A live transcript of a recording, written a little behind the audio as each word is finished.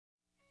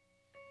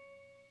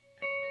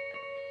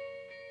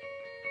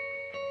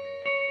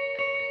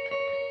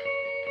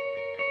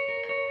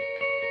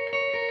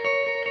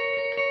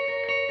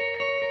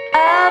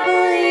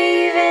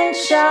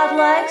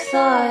like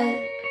thought.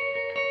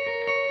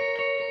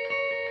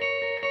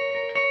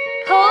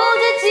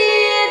 Hold it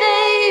dear, the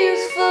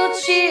youthful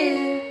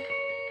cheer.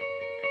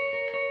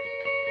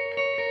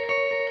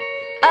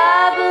 I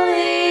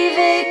believe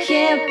it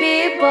can't be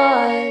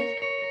bought.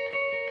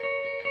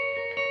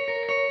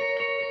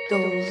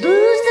 Don't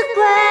lose the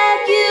glad,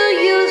 you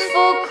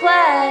youthful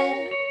clad.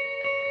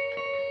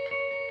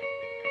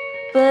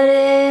 But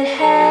it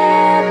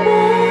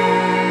happened,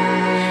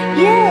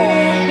 yeah,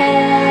 it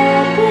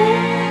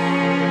happened.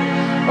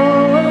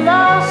 Oh, I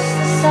lost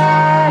the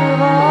sight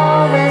of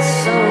all that's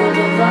so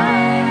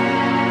divine.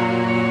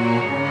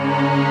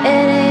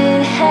 And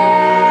it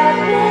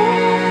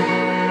happened,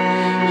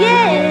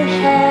 yeah, it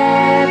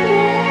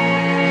happened.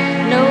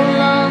 No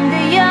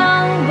longer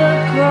young, but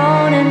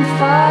grown and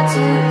far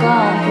too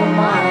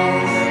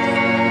compromised.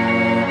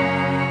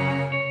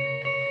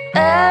 I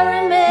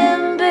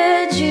remember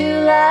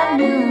July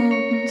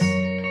noons.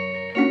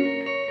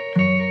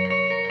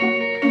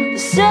 The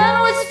sun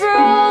would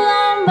sprawl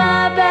on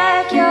my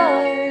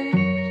backyard.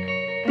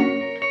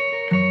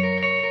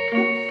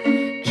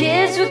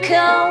 Kids would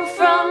come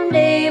from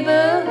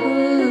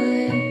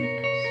neighborhoods.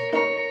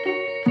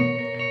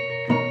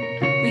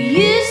 We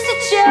used to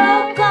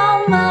joke on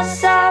my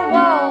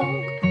sidewalk.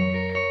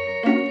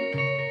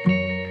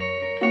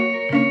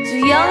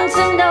 Too young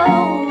to know